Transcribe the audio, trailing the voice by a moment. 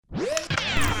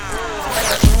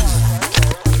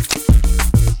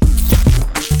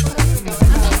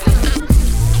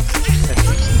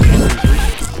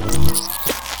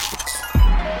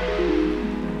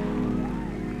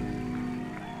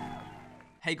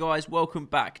guys, welcome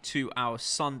back to our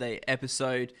Sunday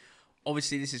episode.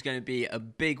 Obviously, this is going to be a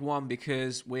big one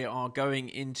because we are going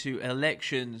into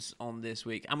elections on this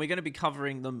week, and we're going to be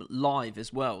covering them live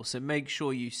as well. So make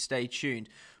sure you stay tuned.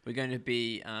 We're going to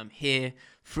be here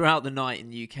throughout the night in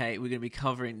the UK. We're going to be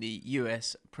covering the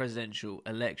US presidential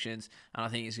elections, and I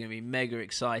think it's going to be mega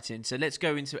exciting. So let's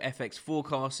go into FX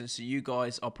forecasting so you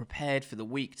guys are prepared for the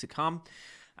week to come.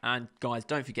 And guys,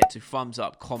 don't forget to thumbs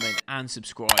up, comment and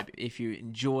subscribe if you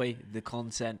enjoy the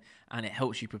content and it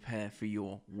helps you prepare for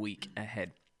your week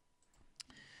ahead.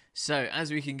 So as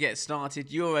we can get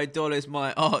started, euro dollar is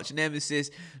my arch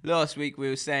nemesis. Last week we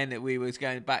were saying that we was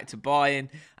going back to buying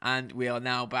and we are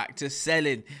now back to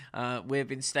selling. We've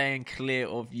been staying clear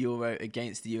of euro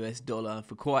against the US dollar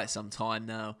for quite some time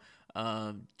now,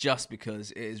 just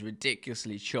because it is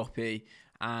ridiculously choppy.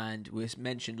 And was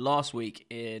mentioned last week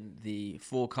in the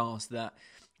forecast that,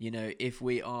 you know, if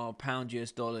we are pound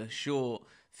US dollar short,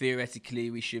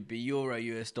 theoretically we should be euro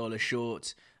US dollar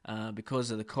short because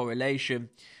of the correlation.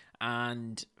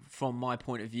 And from my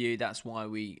point of view, that's why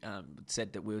we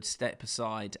said that we would step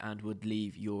aside and would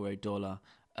leave euro dollar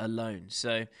alone.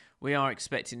 So we are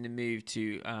expecting the move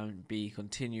to be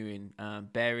continuing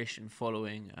bearish and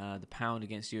following the pound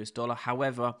against US dollar.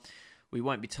 However, we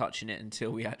won't be touching it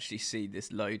until we actually see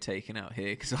this low taken out here,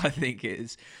 because I think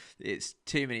it's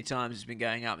too many times it's been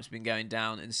going up, it's been going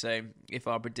down, and so if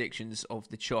our predictions of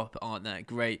the chop aren't that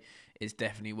great, it's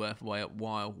definitely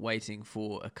worthwhile waiting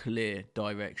for a clear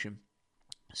direction.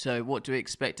 So what do we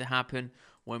expect to happen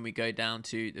when we go down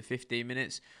to the 15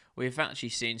 minutes? We've actually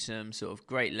seen some sort of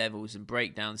great levels and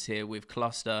breakdowns here with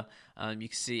cluster. You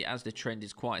can see as the trend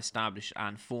is quite established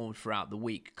and formed throughout the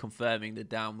week, confirming the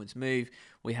downwards move.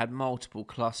 We had multiple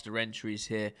cluster entries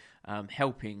here,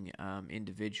 helping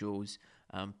individuals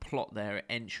plot their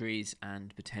entries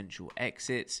and potential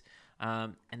exits.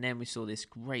 And then we saw this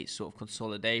great sort of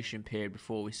consolidation period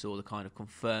before we saw the kind of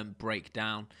confirmed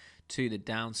breakdown to the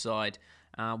downside.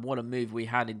 What a move we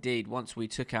had indeed. Once we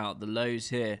took out the lows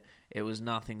here, it was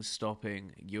nothing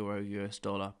stopping euro US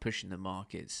dollar pushing the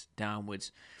markets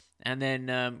downwards. And then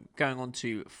going on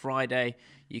to Friday,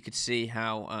 you could see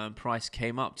how price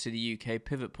came up to the UK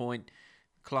pivot point.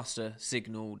 Cluster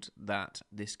signaled that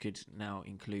this could now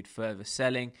include further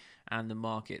selling, and the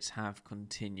markets have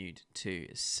continued to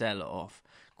sell off.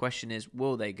 Question is,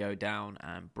 will they go down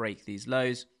and break these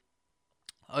lows?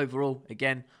 Overall,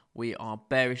 again, we are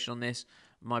bearish on this.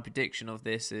 My prediction of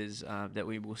this is that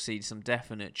we will see some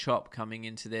definite chop coming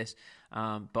into this,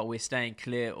 but we're staying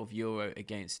clear of euro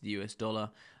against the US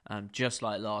dollar, just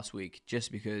like last week,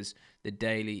 just because the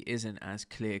daily isn't as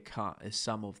clear cut as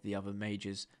some of the other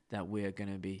majors that we're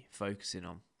going to be focusing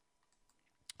on.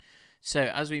 So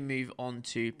as we move on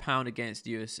to pound against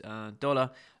the US dollar,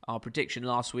 our prediction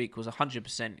last week was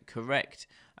 100% correct.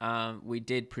 We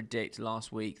did predict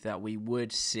last week that we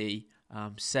would see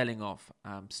selling off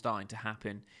starting to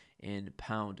happen in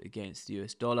pound against the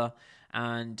US dollar,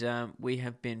 and we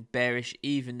have been bearish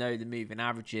even though the moving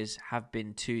averages have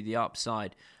been to the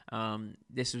upside.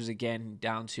 This was again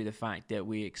down to the fact that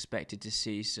we expected to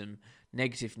see some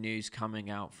negative news coming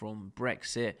out from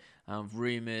Brexit,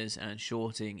 rumours and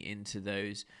shorting into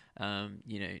those,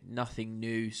 nothing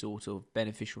new sort of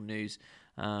beneficial news,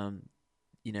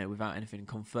 without anything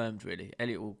confirmed really.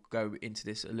 Elliot will go into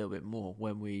this a little bit more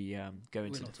when we go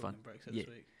into the fun. Brexit this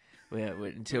week.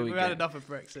 We've had enough of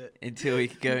Brexit. Until we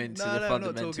go into the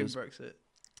fundamentals. I'm not talking Brexit.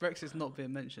 Brexit's not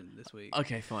being mentioned this week.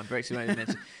 Okay, fine. Brexit won't be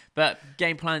mentioned. But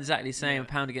game plan is exactly the same.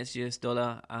 Pound against US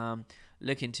dollar.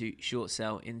 Looking to short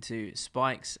sell into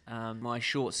spikes. My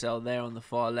short sell there on the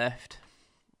far left.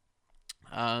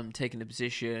 Taking the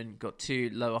position. Got two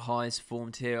lower highs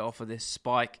formed here off of this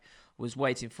spike. Was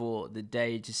waiting for the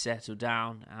day to settle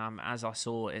down. As I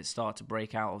saw it start to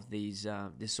break out of these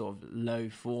this sort of low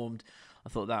formed, I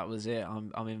thought that was it.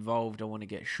 I'm involved. I want to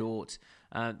get short.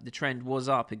 The trend was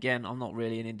up again. I'm not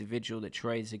really an individual that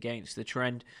trades against the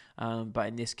trend, but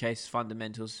in this case,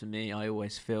 fundamentals for me, I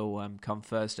always feel come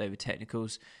first over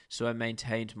technicals. So I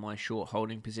maintained my short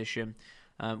holding position.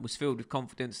 Was filled with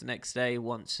confidence the next day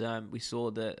once we saw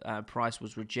that price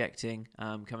was rejecting,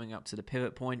 coming up to the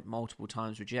pivot point, multiple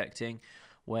times rejecting,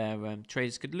 where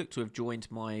traders could look to have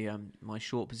joined my my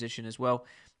short position as well,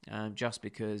 just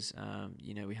because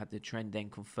we had the trend then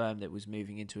confirmed that it was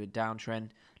moving into a downtrend.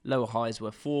 Lower highs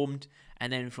were formed,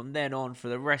 and then from then on for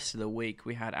the rest of the week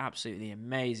we had absolutely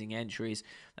amazing entries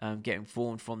getting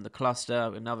formed from the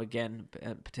cluster. Another again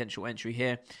potential entry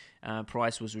here.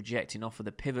 Price was rejecting off of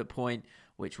the pivot point,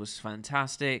 which was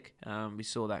fantastic. We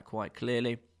saw that quite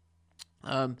clearly.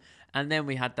 And then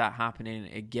we had that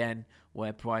happening again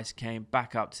where price came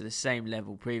back up to the same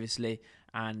level previously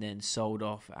and then sold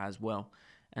off as well.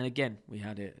 And again, we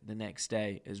had it the next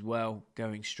day as well,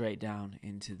 going straight down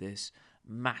into this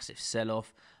massive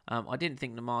sell-off. I didn't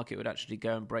think the market would actually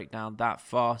go and break down that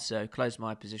far, so closed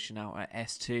my position out at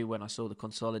S2 when I saw the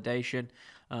consolidation.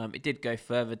 It did go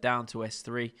further down to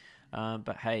S3,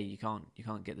 but hey, you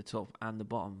can't get the top and the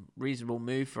bottom. Reasonable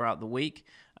move throughout the week.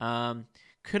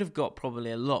 Could have got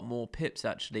probably a lot more pips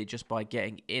actually just by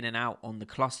getting in and out on the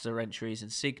cluster entries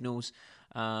and signals,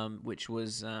 which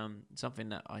was something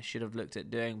that I should have looked at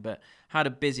doing, but had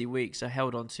a busy week, so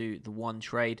held on to the one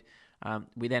trade.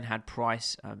 We then had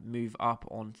price move up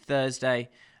on Thursday,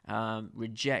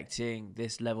 rejecting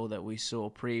this level that we saw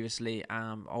previously,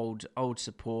 old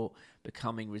support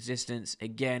becoming resistance.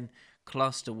 Again,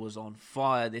 cluster was on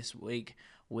fire this week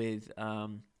with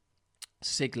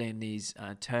signaling these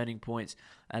turning points,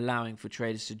 allowing for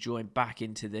traders to join back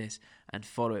into this and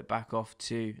follow it back off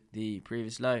to the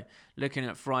previous low. Looking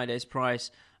at Friday's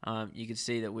price, you can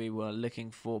see that we were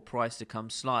looking for price to come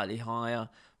slightly higher,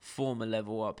 form a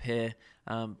level up here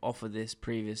off of this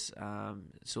previous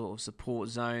sort of support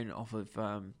zone, off of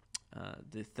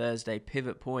the Thursday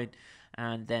pivot point,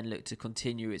 and then look to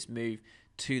continue its move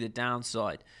to the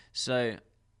downside. So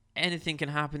anything can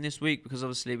happen this week because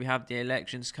obviously we have the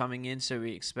elections coming in, so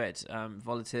we expect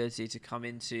volatility to come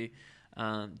into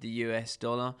the US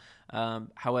dollar.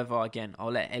 However, again,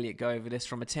 I'll let Elliot go over this.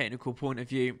 From a technical point of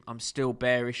view, I'm still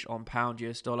bearish on pound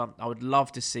US dollar. I would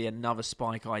love to see another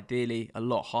spike, ideally a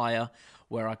lot higher,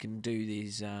 where I can do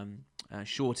these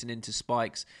shorten into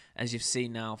spikes. As you've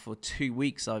seen now, for 2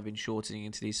 weeks I've been shortening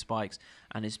into these spikes,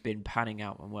 and it's been panning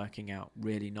out and working out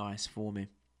really nice for me.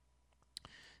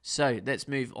 So let's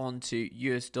move on to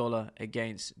US dollar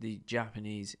against the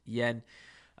Japanese yen.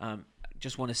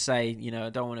 Just want to say, I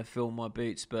don't want to fill my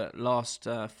boots, but last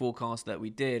forecast that we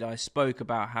did, I spoke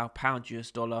about how pound US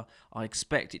dollar, I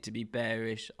expect it to be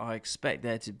bearish. I expect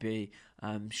there to be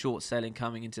short selling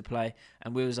coming into play,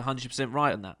 and we was 100%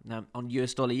 right on that. Now, on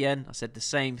US dollar yen, I said the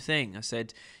same thing. I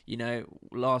said,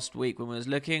 last week when we was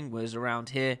looking, was around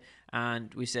here,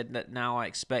 and we said that now I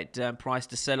expect price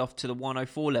to sell off to the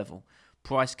 104 level.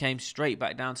 Price came straight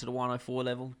back down to the 104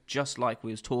 level, just like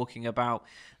we was talking about,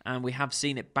 and we have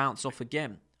seen it bounce off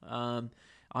again.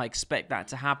 I expect that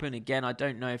to happen again. I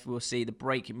don't know if we'll see the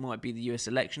break. It might be the US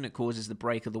election that causes the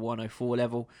break of the 104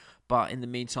 level, but in the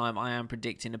meantime, I am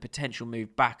predicting a potential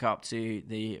move back up to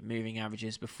the moving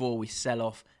averages before we sell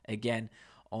off again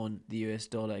on the US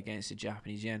dollar against the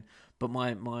Japanese yen. But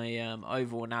my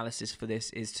overall analysis for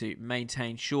this is to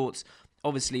maintain shorts.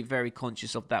 Obviously very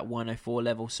conscious of that 104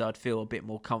 level, so I'd feel a bit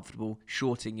more comfortable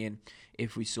shorting in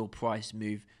if we saw price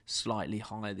move slightly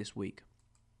higher this week.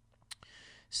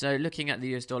 So looking at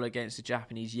the US dollar against the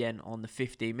Japanese yen on the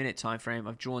 15-minute time frame,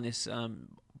 I've drawn this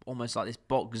almost like this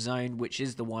box zone, which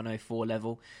is the 104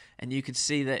 level, and you can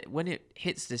see that when it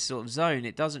hits this sort of zone,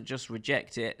 it doesn't just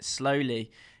reject it slowly.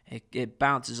 It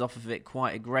bounces off of it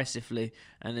quite aggressively,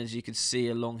 and as you can see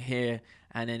along here,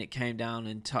 and then it came down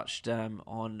and touched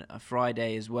on a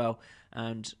Friday as well,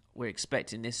 and we're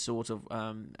expecting this sort of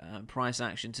price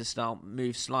action to start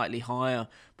move slightly higher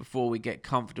before we get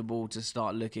comfortable to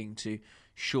start looking to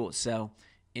short sell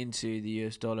into the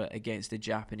US dollar against the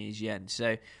Japanese yen.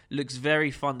 So looks very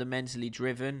fundamentally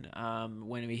driven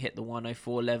when we hit the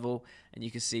 104 level, and you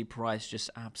can see price just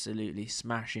absolutely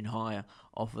smashing higher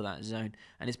off of that zone,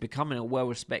 and it's becoming a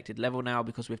well-respected level now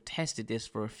because we've tested this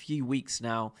for a few weeks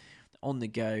now on the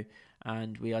go,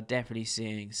 and we are definitely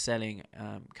seeing selling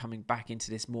coming back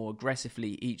into this more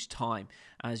aggressively each time.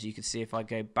 As you can see, if I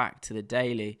go back to the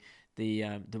daily,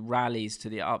 the rallies to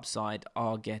the upside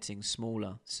are getting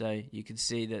smaller. So you can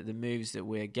see that the moves that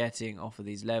we're getting off of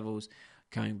these levels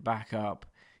going back up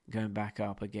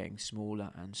are getting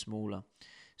smaller and smaller.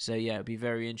 So yeah, it'd be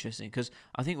very interesting because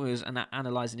I think we was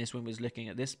analysing this when we was looking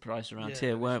at this price around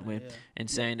here, weren't we? Yeah. And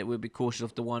saying that we'd be cautious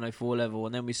of the 104 level,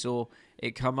 and then we saw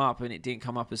it come up, and it didn't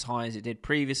come up as high as it did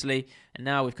previously, and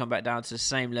now we've come back down to the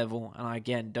same level, and I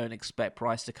again don't expect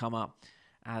price to come up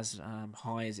as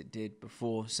high as it did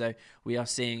before. So we are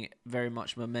seeing very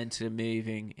much momentum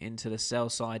moving into the sell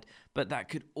side, but that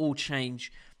could all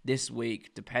change this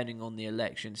week depending on the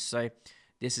election. So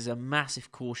this is a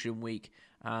massive caution week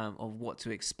of what to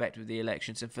expect with the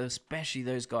elections, and for especially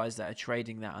those guys that are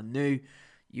trading that are new,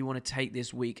 you want to take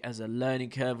this week as a learning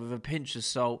curve with a pinch of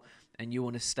salt, and you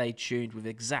want to stay tuned with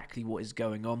exactly what is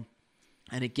going on.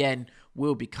 And again,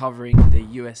 we'll be covering the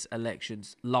US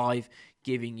elections live,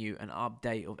 giving you an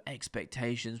update of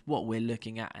expectations, what we're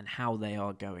looking at, and how they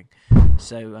are going.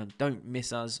 So don't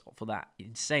miss us for that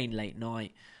insane late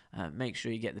night. make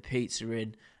sure you get the pizza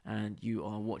in and you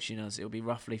are watching us. It'll be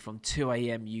roughly from 2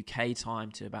 a.m. UK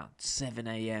time to about 7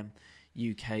 a.m.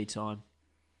 UK time.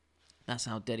 That's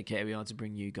how dedicated we are to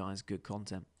bring you guys good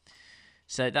content.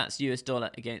 So that's US dollar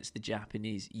against the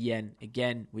Japanese yen.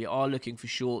 Again, we are looking for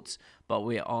shorts, but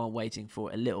we are waiting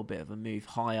for a little bit of a move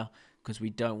higher because we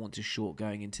don't want to short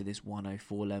going into this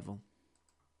 104 level.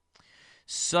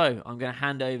 So I'm going to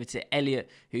hand over to Elliot,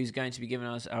 who's going to be giving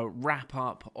us a wrap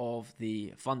up of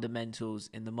the fundamentals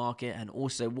in the market and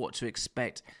also what to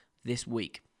expect this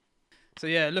week. So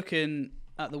yeah, looking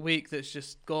at the week that's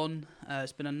just gone,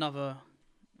 it's been another,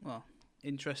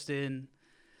 interesting,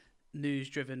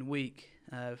 news-driven week.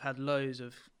 We've had loads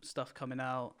of stuff coming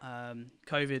out.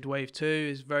 COVID wave 2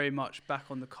 is very much back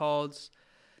on the cards.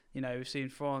 We've seen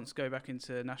France go back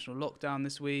into national lockdown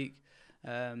this week.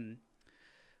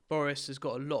 Boris has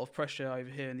got a lot of pressure over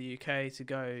here in the UK to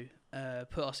go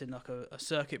put us in like a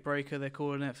circuit breaker, they're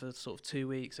calling it, for sort of 2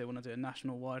 weeks. They want to do a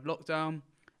national-wide lockdown.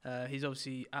 He's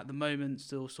obviously, at the moment,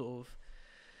 still sort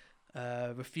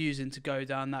of refusing to go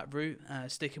down that route,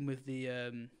 sticking with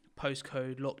the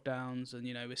postcode lockdowns, and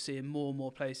we're seeing more and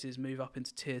more places move up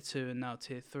into tier 2 and now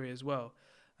tier 3 as well.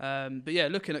 But yeah,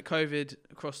 looking at COVID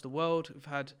across the world,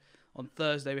 on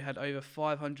Thursday we had over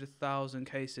 500,000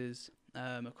 cases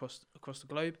across the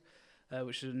globe,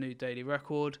 which is a new daily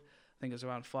record. I think it was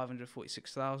around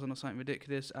 546,000 or something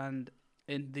ridiculous, and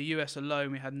in the US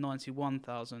alone we had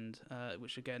 91,000,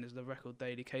 which again is the record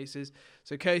daily cases.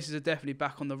 So cases are definitely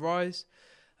back on the rise.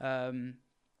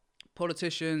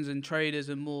 Politicians and traders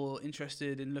are more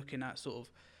interested in looking at sort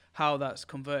of how that's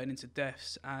converting into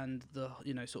deaths and the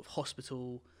sort of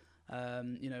hospital.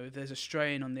 If there's a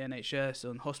strain on the NHS,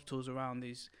 on hospitals around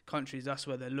these countries, that's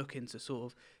where they're looking to sort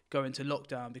of go into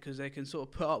lockdown, because they can sort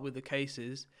of put up with the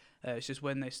cases. It's just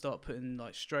when they start putting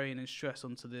like strain and stress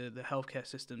onto the healthcare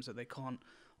systems that they can't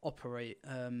operate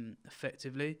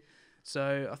effectively.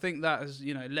 So I think that has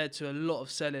led to a lot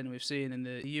of selling we've seen in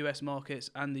the US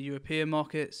markets and the European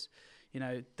markets.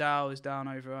 Dow is down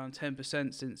over around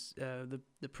 10% since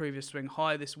the previous swing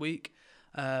high this week.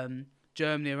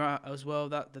 Germany as well,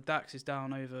 that the DAX is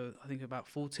down over, I think, about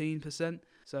 14%.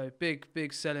 So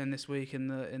big selling this week in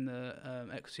the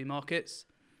equity markets.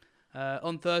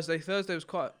 On Thursday was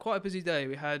quite a busy day.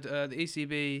 We had the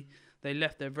ECB. They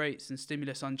left their rates and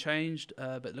stimulus unchanged,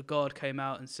 but Lagarde came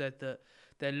out and said that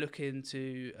they're looking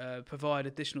to provide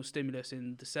additional stimulus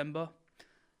in December.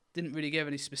 Didn't really give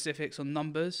any specifics on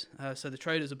numbers, so the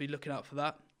traders will be looking out for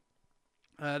that.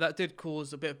 That did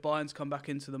cause a bit of buying to come back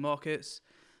into the markets.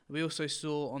 We also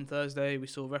saw on Thursday,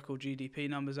 record GDP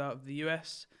numbers out of the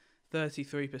US,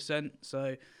 33%.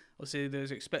 So obviously they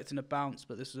was expecting a bounce,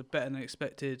 but this was a better than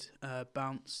expected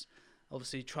bounce.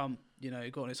 Obviously Trump,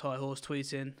 got on his high horse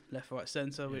tweeting left, right,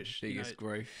 centre, which biggest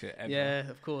growth ever. Yeah,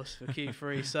 of course, for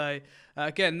Q3. So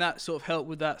again, that sort of helped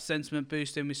with that sentiment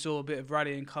boosting. We saw a bit of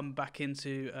rallying come back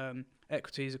into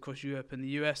equities across Europe and the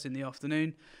US in the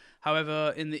afternoon.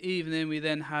 However, in the evening, we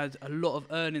then had a lot of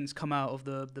earnings come out of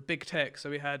the big tech. So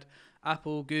we had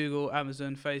Apple, Google,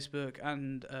 Amazon, Facebook,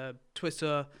 and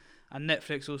Twitter, and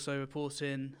Netflix also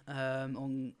reporting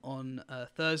on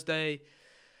Thursday.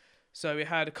 So we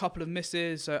had a couple of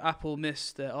misses. So Apple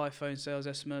missed their iPhone sales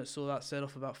estimate, saw that sell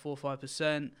off about 4 or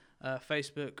 5%.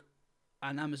 Facebook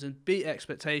and Amazon beat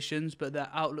expectations, but their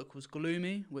outlook was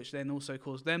gloomy, which then also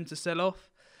caused them to sell off.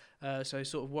 So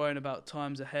sort of worrying about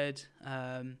times ahead.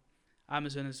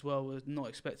 Amazon as well was not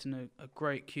expecting a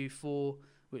great Q4,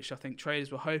 which I think traders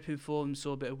were hoping for, and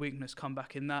saw a bit of weakness come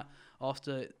back in that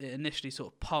after it initially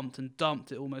sort of pumped and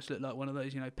dumped. It almost looked like one of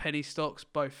those, penny stocks.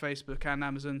 Both Facebook and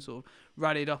Amazon sort of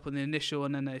rallied up on the initial,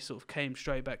 and then they sort of came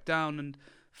straight back down and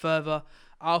further.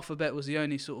 Alphabet was the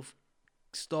only sort of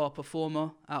star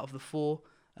performer out of the four,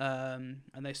 and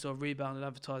they saw a rebound in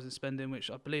advertising spending, which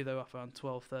I believe they were up around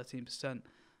 12-13%,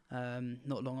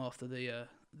 not long after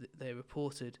they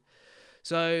reported.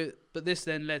 So, but this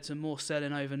then led to more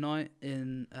selling overnight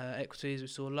in equities. We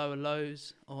saw lower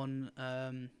lows on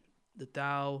the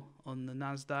Dow, on the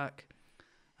Nasdaq,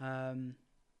 and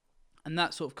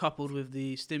that sort of coupled with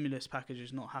the stimulus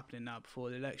packages not happening now before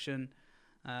the election.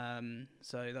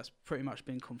 So that's pretty much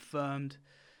been confirmed.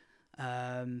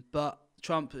 But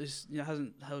Trump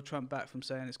hasn't held Trump back from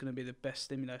saying it's going to be the best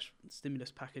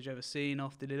stimulus package ever seen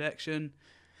after the election.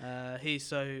 He's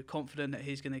so confident that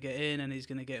he's going to get in, and he's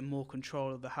going to get more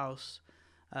control of the House,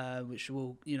 which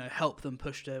will help them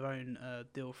push their own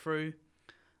deal through.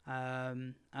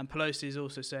 And Pelosi is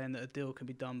also saying that a deal can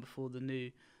be done before the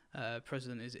new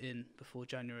president is in, before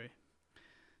January.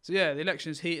 So yeah, the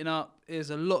election's heating up. There's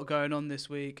a lot going on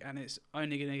this week, and it's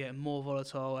only going to get more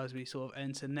volatile as we sort of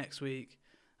enter next week.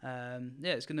 Yeah,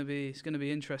 it's gonna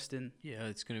be interesting. Yeah,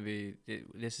 it's going to be.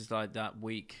 This is like that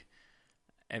week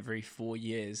every 4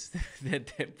 years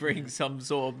that brings some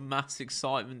sort of mass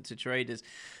excitement to traders.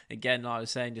 Again, like I was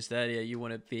saying just earlier, you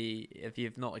want to be, if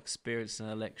you've not experienced an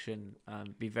election,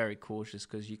 be very cautious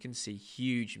because you can see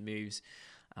huge moves.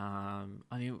 I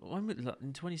mean,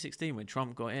 in 2016 when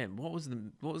Trump got in, what was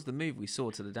the move we saw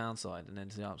to the downside and then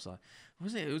to the upside?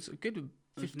 Wasn't it? It was a good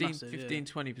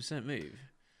 15-20% move.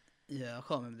 Yeah, I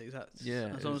can't remember the exact. Yeah,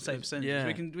 I was on the same percentage. yeah.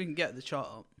 We can get the chart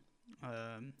up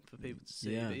for people to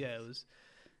see. Yeah. But yeah, it was,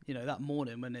 that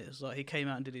morning when it was like he came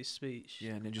out and did his speech.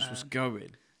 Yeah, and it just was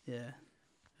going. Yeah.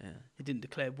 Yeah. He didn't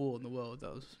declare war on the world.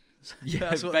 That was. Yeah,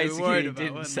 that's what basically they were worried he about,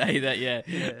 didn't weren't say they? that. Yeah,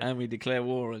 and we declare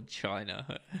war on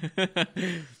China.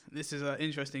 This is an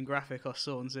interesting graphic I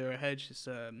saw on Zero Hedge. It's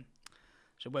a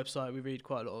website we read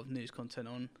quite a lot of news content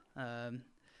on.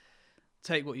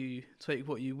 Take what you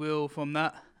will from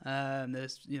that.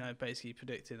 There's basically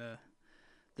predicting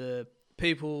the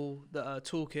people that are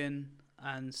talking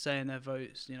and saying their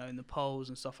votes, in the polls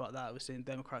and stuff like that. We're seeing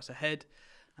Democrats ahead.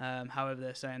 However,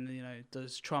 they're saying,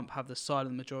 does Trump have the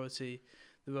silent majority?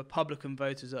 The Republican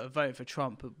voters that are voting for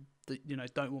Trump,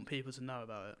 that don't want people to know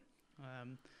about it.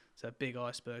 It's a big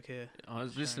iceberg here. I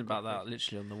was listening about that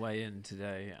literally on the way in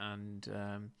today, and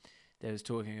they was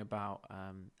talking about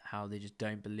how they just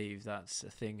don't believe that's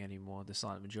a thing anymore, the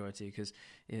silent majority, because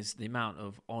is the amount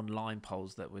of online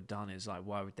polls that were done is like,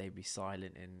 why would they be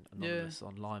silent in anonymous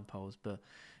online polls? But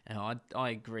I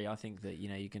agree. I think that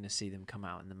you're going to see them come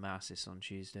out in the masses on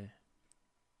Tuesday.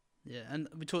 Yeah, and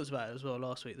we talked about it as well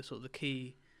last week. The sort of the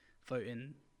key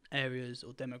voting areas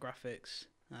or demographics,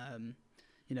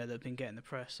 that have been getting the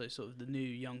press. So sort of the new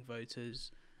young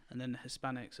voters. And then the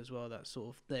Hispanics as well. That sort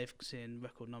of they've seen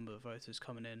record number of voters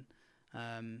coming in.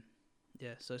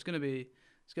 So it's going to be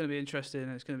interesting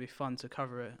and it's going to be fun to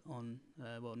cover it on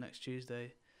next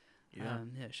Tuesday. Yeah,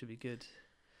 it should be good.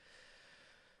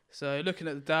 So looking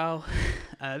at the Dow,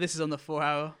 this is on the 4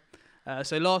 hour.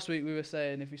 So last week we were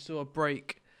saying if we saw a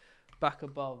break back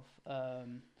above, we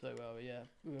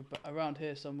were around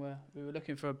here somewhere. We were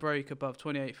looking for a break above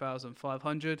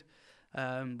 28,500,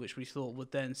 which we thought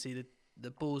would then see the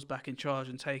bulls back in charge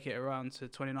and take it around to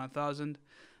 29,000.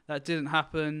 That didn't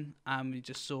happen, and we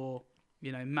just saw,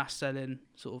 mass selling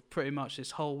sort of pretty much this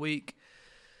whole week.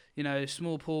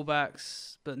 Small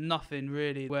pullbacks, but nothing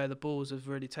really where the bulls have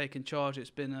really taken charge. It's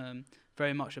been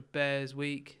very much a bears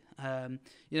week.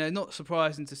 Not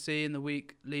surprising to see in the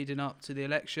week leading up to the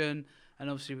election, and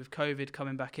obviously with COVID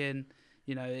coming back in,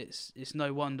 it's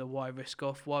no wonder why risk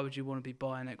off. Why would you want to be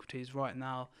buying equities right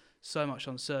now? So much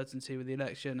uncertainty with the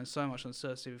election and so much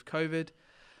uncertainty with COVID.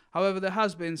 However, there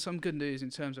has been some good news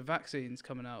in terms of vaccines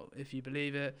coming out, if you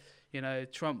believe it.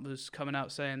 Trump was coming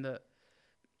out saying that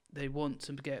they want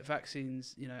to get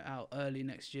vaccines, out early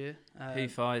next year.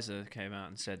 Pfizer came out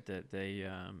and said that they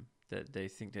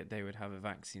think that they would have a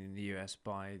vaccine in the US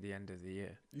by the end of the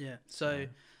year. Yeah.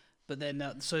 But then,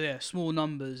 small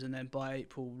numbers, and then by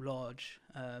April, large.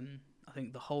 I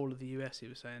think the whole of the US, he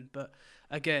was saying. But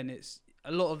again,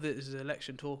 a lot of it is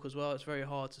election talk as well. It's very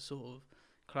hard to sort of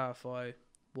clarify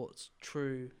what's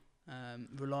true,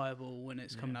 reliable when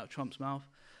it's coming out of Trump's mouth.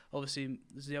 Obviously,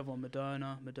 there's the other one,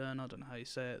 Moderna. I don't know how you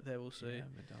say it. They're also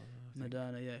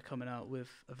Moderna, coming out with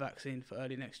a vaccine for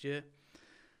early next year.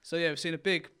 So we've seen a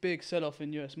big sell-off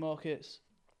in US markets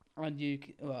and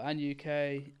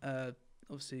UK.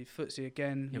 Obviously, FTSE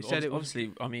again. Yeah,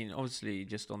 obviously,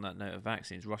 just on that note of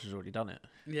vaccines, Russia's already done it.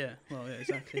 Yeah, well, yeah,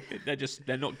 exactly.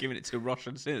 they're not giving it to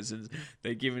Russian citizens.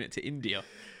 They're giving it to India.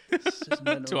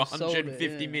 To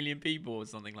 150 million people or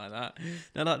something like that.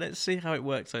 They're like, let's see how it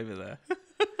works over there.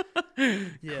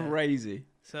 Crazy.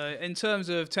 So in terms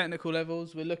of technical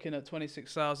levels, we're looking at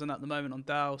 26,000 at the moment on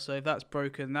Dow. So if that's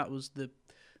broken, that was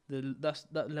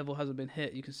that level hasn't been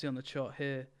hit. You can see on the chart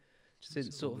here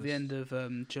since sort of the end of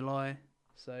July.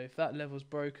 So if that level's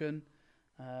broken,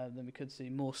 then we could see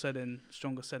more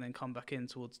stronger selling come back in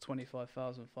towards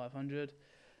 25,500.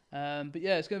 But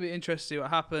yeah, it's going to be interesting to see what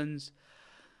happens.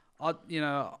 I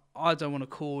don't want to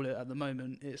call it at the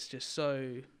moment. It's just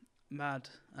so mad.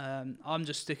 I'm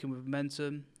just sticking with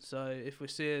momentum. So if we're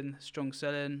seeing strong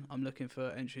selling, I'm looking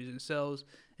for entries and sells.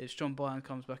 If strong buying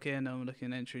comes back in, I'm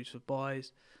looking at entries for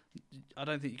buys. I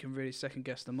don't think you can really second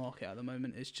guess the market at the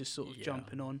moment. It's just sort of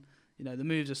jumping on. The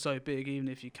moves are so big. Even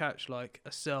if you catch like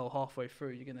a sell halfway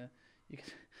through, you're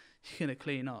gonna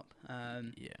clean up.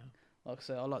 Like I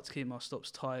say, I like to keep my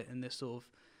stops tight in this sort of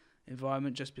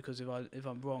environment, just because if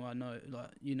I'm wrong, I know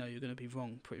you're going to be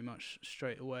wrong pretty much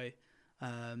straight away.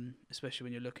 Especially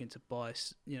when you're looking to buy,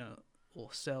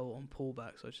 or sell on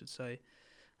pullbacks, I should say.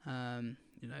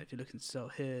 If you're looking to sell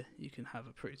here, you can have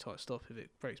a pretty tight stop. If it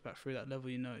breaks back through that level,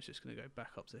 it's just going to go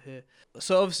back up to here.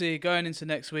 So obviously going into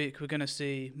next week, we're going to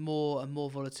see more and more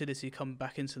volatility come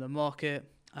back into the market.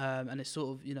 And it's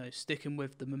sort of, sticking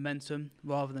with the momentum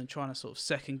rather than trying to sort of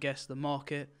second guess the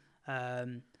market.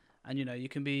 You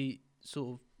can be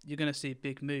you're going to see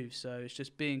big moves. So it's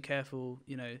just being careful,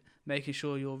 making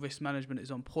sure your risk management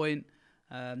is on point,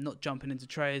 not jumping into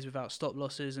trades without stop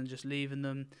losses and just leaving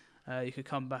them. You could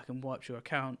come back and wipe your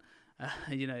account.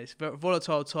 It's very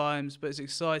volatile times, but it's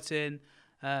exciting.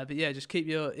 Just keep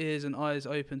your ears and eyes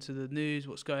open to the news,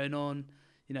 what's going on.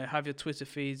 Have your Twitter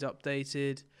feeds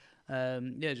updated.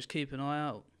 Just keep an eye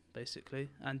out, basically,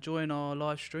 and join our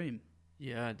live stream.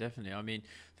 Yeah, definitely. I mean,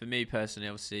 for me personally,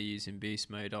 obviously using beast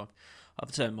mode,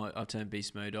 I've turned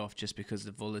beast mode off just because of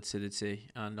the volatility,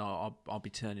 and I'll be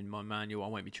turning my manual. I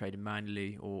won't be trading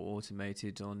manually or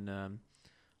automated on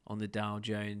the Dow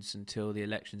Jones until the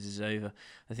elections is over.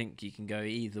 I think you can go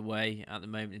either way at the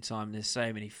moment in time. There's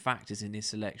so many factors in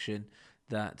this election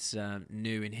that's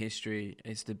new in history.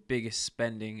 It's the biggest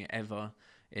spending ever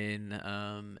in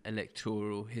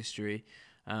electoral history.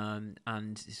 And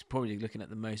it's probably looking at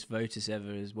the most voters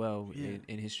ever as well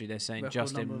in history. They're saying Record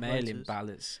just in mail-in voters.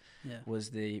 ballots was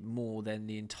the more than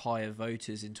the entire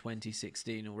voters in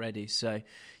 2016 already. So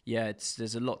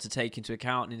there's a lot to take into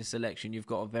account in this election. You've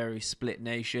got a very split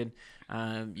nation.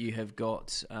 You have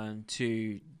got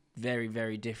two very,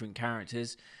 very different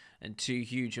characters and two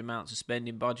huge amounts of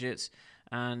spending budgets.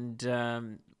 And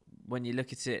when you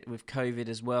look at it with COVID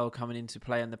as well coming into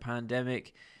play and the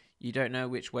pandemic, you don't know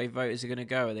which way voters are going to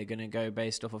go. Are they going to go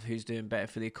based off of who's doing better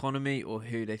for the economy or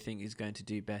who they think is going to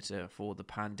do better for the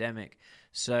pandemic?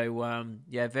 So,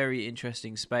 very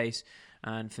interesting space.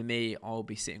 And for me, I'll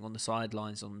be sitting on the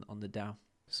sidelines on the Dow.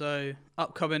 So,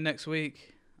 upcoming next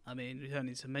week, we don't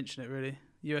need to mention it really.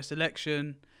 US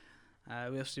election.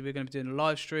 We're going to be doing a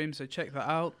live stream, so check that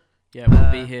out. Yeah,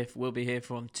 we'll be here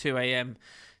from 2 a.m.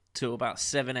 till about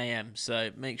 7 a.m. So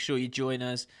make sure you join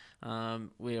us.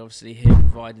 We're obviously here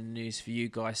providing the news for you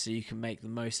guys so you can make the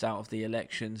most out of the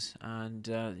elections and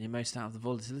the most out of the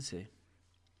volatility.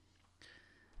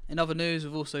 In other news,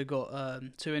 we've also got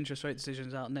 2 interest rate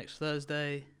decisions out next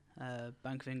Thursday,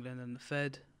 Bank of England and the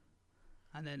Fed,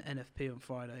 and then NFP on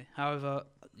Friday. However,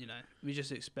 we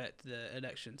just expect the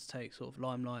election to take sort of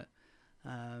limelight.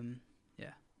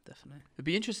 Definitely. It'd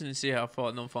be interesting to see how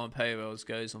far non-farm payrolls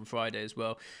goes on Friday as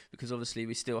well, because obviously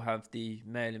we still have the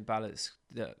mail-in ballots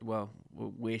that,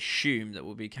 we assume that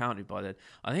will be counted by then.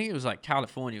 I think it was like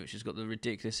California, which has got the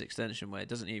ridiculous extension where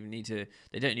they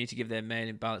don't need to give their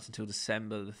mail-in ballots until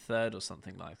December the 3rd or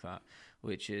something like that,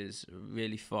 which is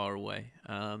really far away.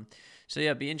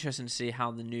 It'd be interesting to see how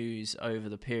the news over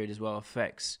the period as well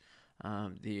affects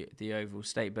the overall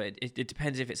state, but it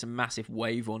depends if it's a massive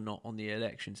wave or not on the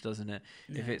elections, doesn't it?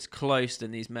 Yeah. If it's close,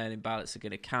 then these mail-in ballots are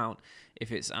going to count.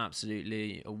 If it's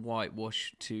absolutely a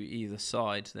whitewash to either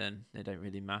side, then they don't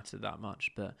really matter that much.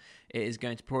 But it is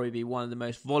going to probably be one of the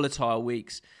most volatile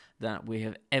weeks that we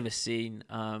have ever seen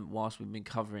whilst we've been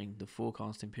covering the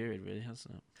forecasting period, really,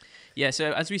 hasn't it? Yeah,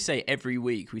 so as we say every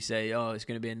week, we say, it's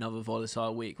going to be another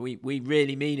volatile week. We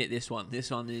really mean it, this one. This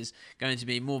one is going to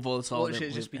be more volatile. Watch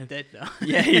it just be dead now.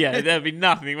 Yeah, there'll be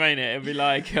nothing, won't it? It'll be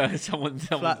like someone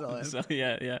flatline. So,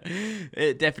 yeah.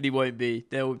 It definitely won't be.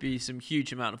 There will be some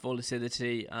huge amount of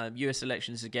volatility. US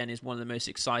elections, again, is one of the most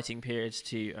exciting periods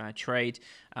to trade,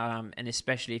 and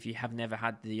especially if you have never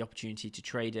had the opportunity to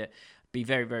trade it. Be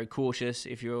very, very cautious.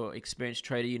 If you're an experienced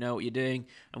trader, you know what you're doing.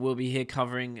 And we'll be here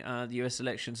covering the US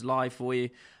elections live for you,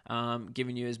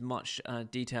 giving you as much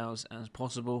details as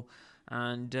possible.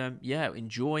 And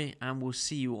enjoy. And we'll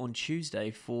see you on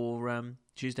Tuesday for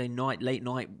Tuesday night, late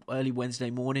night, early Wednesday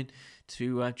morning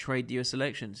to trade the US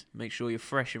elections. Make sure you're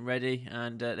fresh and ready.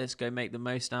 And let's go make the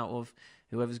most out of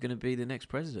whoever's going to be the next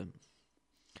president.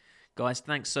 Guys,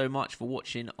 thanks so much for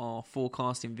watching our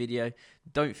forecasting video.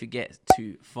 Don't forget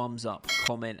to thumbs up,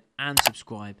 comment, and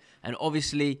subscribe. And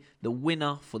obviously, the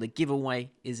winner for the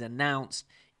giveaway is announced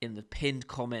in the pinned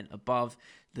comment above.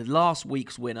 The last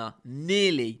week's winner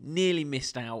nearly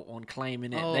missed out on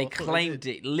claiming it. They claimed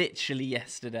it literally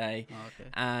yesterday. Okay.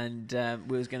 And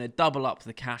we was going to double up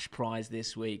the cash prize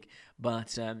this week.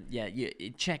 But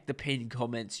you check the pinned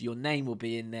comments. Your name will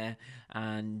be in there.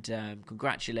 And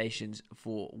congratulations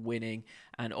for winning.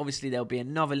 And obviously there'll be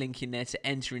another link in there to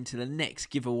enter into the next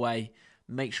giveaway.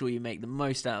 Make sure you make the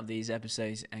most out of these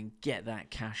episodes and get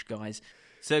that cash, guys.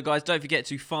 So, guys, don't forget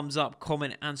to thumbs up,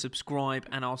 comment, and subscribe.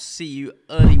 And I'll see you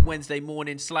early Wednesday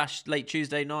morning / late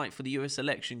Tuesday night for the US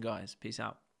election, guys. Peace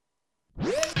out.